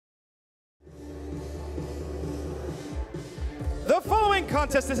The following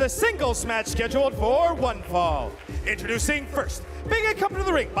contest is a singles match scheduled for one fall. Introducing first, being accompanied to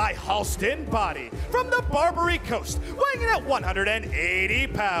the ring by Halston Body from the Barbary Coast, weighing in at 180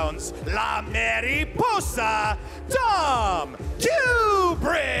 pounds, La Mariposa, Dom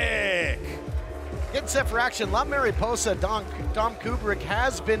Kubrick. Getting set for action, La Mariposa, Dom Kubrick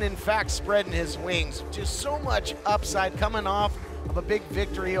has been in fact spreading his wings. Just so much upside coming off of a big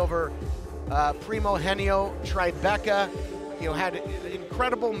victory over Primo Henio Tribeca. You know, had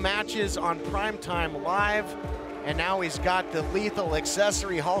incredible matches on Primetime Live, and now he's got the lethal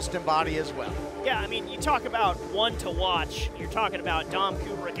accessory Halston Body as well. Yeah, I mean, you talk about one to watch. You're talking about Dom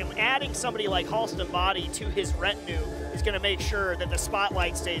Kubrick, and adding somebody like Halston Body to his retinue is going to make sure that the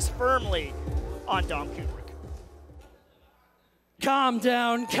spotlight stays firmly on Dom Kubrick. Calm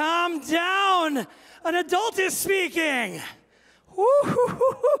down, calm down. An adult is speaking.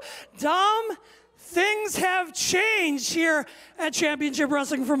 Woo-hoo-hoo-hoo. Dom, things have changed here at Championship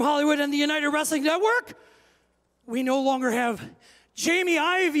Wrestling from Hollywood and the United Wrestling Network. We no longer have Jamie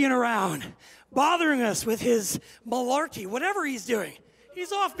Iovine around, bothering us with his malarkey, whatever he's doing.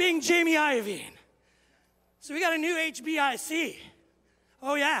 He's off being Jamie Iovine. So we got a new HBIC.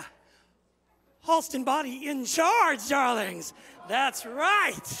 Oh yeah, Halston Body in charge, darlings. That's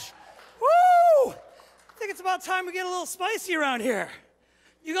right. Woo! I think it's about time we get a little spicy around here.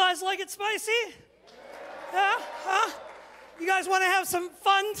 You guys like it spicy? Yeah? Huh? You guys want to have some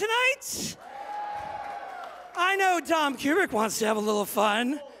fun tonight? I know Dom Kubrick wants to have a little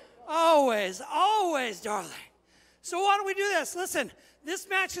fun. Always, always, darling. So why don't we do this? Listen, this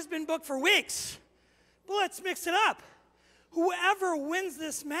match has been booked for weeks, but let's mix it up. Whoever wins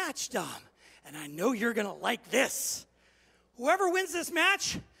this match, Dom, and I know you're gonna like this, whoever wins this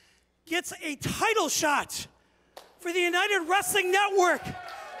match gets a title shot for the United Wrestling Network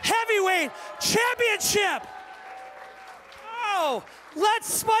Heavyweight Championship. Oh,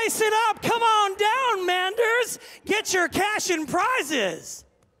 let's spice it up. Come on down, Manders. Get your cash and prizes.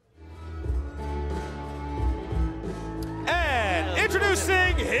 And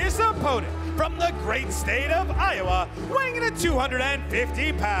introducing his opponent from the great state of Iowa, weighing in at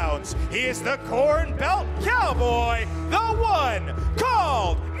 250 pounds. He is the Corn Belt Cowboy, the one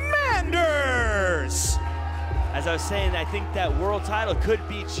called Manders. As I was saying, I think that world title could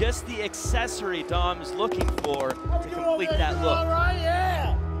be just the accessory Dom's looking for to complete that look. All right,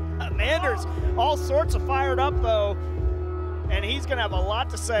 yeah. Manders, all sorts of fired up, though, and he's going to have a lot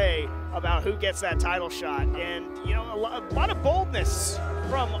to say about who gets that title shot. And, you know, a lot of boldness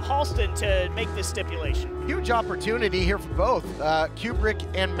from Halston to make this stipulation. Huge opportunity here for both Kubrick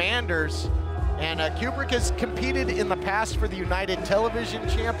and Manders. And Kubrick has competed in the past for the United Television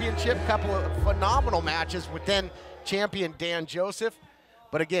Championship, couple of phenomenal matches with then champion Dan Joseph.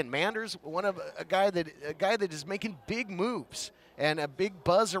 But again, Manders, a guy that is making big moves and a big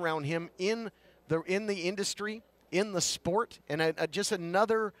buzz around him in the industry, in the sport, and just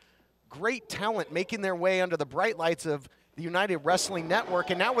another great talent making their way under the bright lights of the United Wrestling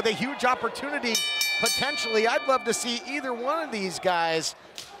Network. And now with a huge opportunity, potentially, I'd love to see either one of these guys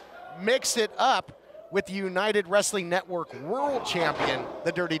mix it up with the United Wrestling Network World Champion,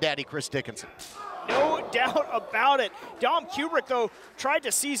 the Dirty Daddy Chris Dickinson. No doubt about it. Dom Kubrick, though, tried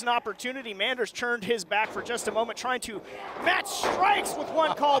to seize an opportunity. Manders turned his back for just a moment, trying to match strikes with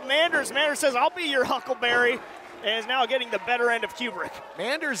one called Manders. Manders says, I'll be your Huckleberry, and is now getting the better end of Kubrick.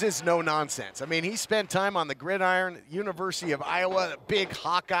 Manders is no nonsense. I mean, he spent time on the gridiron, University of Iowa, big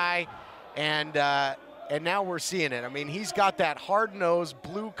Hawkeye, and now we're seeing it. I mean, he's got that hard-nosed,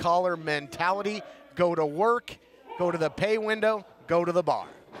 blue-collar mentality. Go to work, go to the pay window, go to the bar.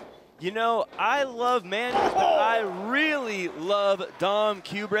 You know, I love Manders, but I really love Dom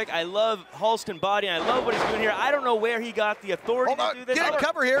Kubrick. I love Halston Body, and I love what he's doing here. I don't know where he got the authority to do this. Get a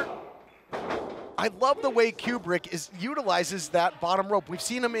cover here. I love the way Kubrick utilizes that bottom rope. We've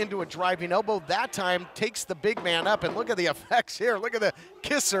seen him into a driving elbow. That time takes the big man up, and look at the effects here. Look at the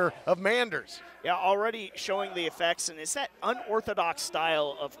kisser of Manders. Yeah, already showing the effects, and it's that unorthodox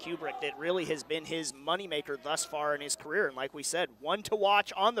style of Kubrick that really has been his moneymaker thus far in his career. And like we said, one to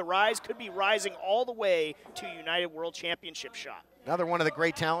watch on the rise, could be rising all the way to United World Championship shot. Another one of the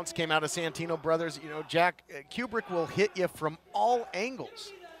great talents came out of Santino Brothers. You know, Jack, Kubrick will hit you from all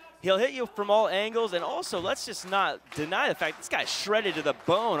angles. He'll hit you from all angles, and also let's just not deny the fact this guy's shredded to the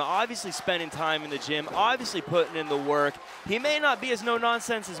bone, obviously spending time in the gym, obviously putting in the work. He may not be as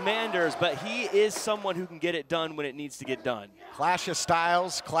no-nonsense as Manders, but he is someone who can get it done when it needs to get done. Clash of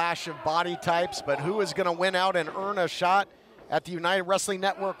styles, clash of body types, but who is going to win out and earn a shot at the United Wrestling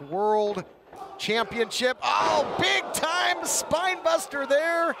Network World Championship? Oh, big-time spine buster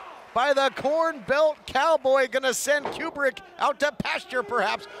there by the Corn Belt Cowboy. Gonna send Kubrick out to pasture,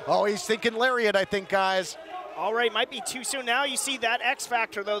 perhaps. Oh, he's thinking lariat, I think, guys. All right, might be too soon. Now you see that X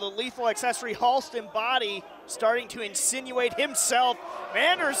factor, though, the lethal accessory Halston body starting to insinuate himself.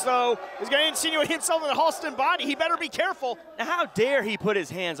 Manders, though, is going to insinuate himself in the Halston body. He better be careful. Now, how dare he put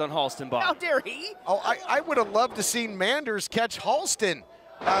his hands on Halston body? How dare he? Oh, I would have loved to see Manders catch Halston.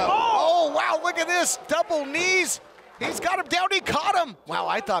 Oh, wow, look at this. Double knees. He's got him down. He caught him. Wow,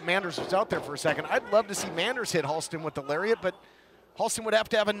 I thought Manders was out there for a second. I'd love to see Manders hit Halston with the lariat, but Halston would have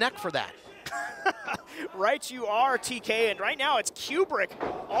to have a neck for that. Right you are, TK, and right now it's Kubrick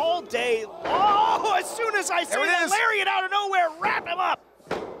all day long. Oh, as soon as I see that lariat out of nowhere, wrap him up.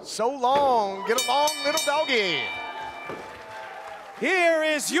 So long. Get along, little doggy. Here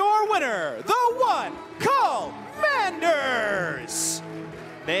is your winner, the one called Manders.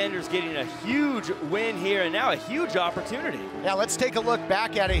 Manders getting a huge win here, and now a huge opportunity. Yeah, let's take a look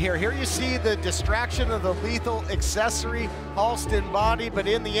back at it here. Here you see the distraction of the lethal accessory Halston body, but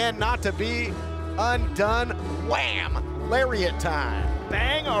in the end, not to be undone. Wham! Lariat time.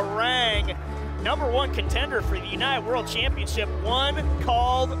 Bang-a-rang. #1 contender for the United World Championship, one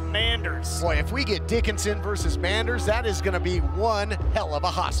called Manders. Boy, if we get Dickinson versus Manders, that is going to be one hell of a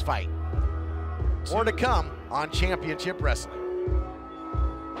hoss fight. More to come on Championship Wrestling.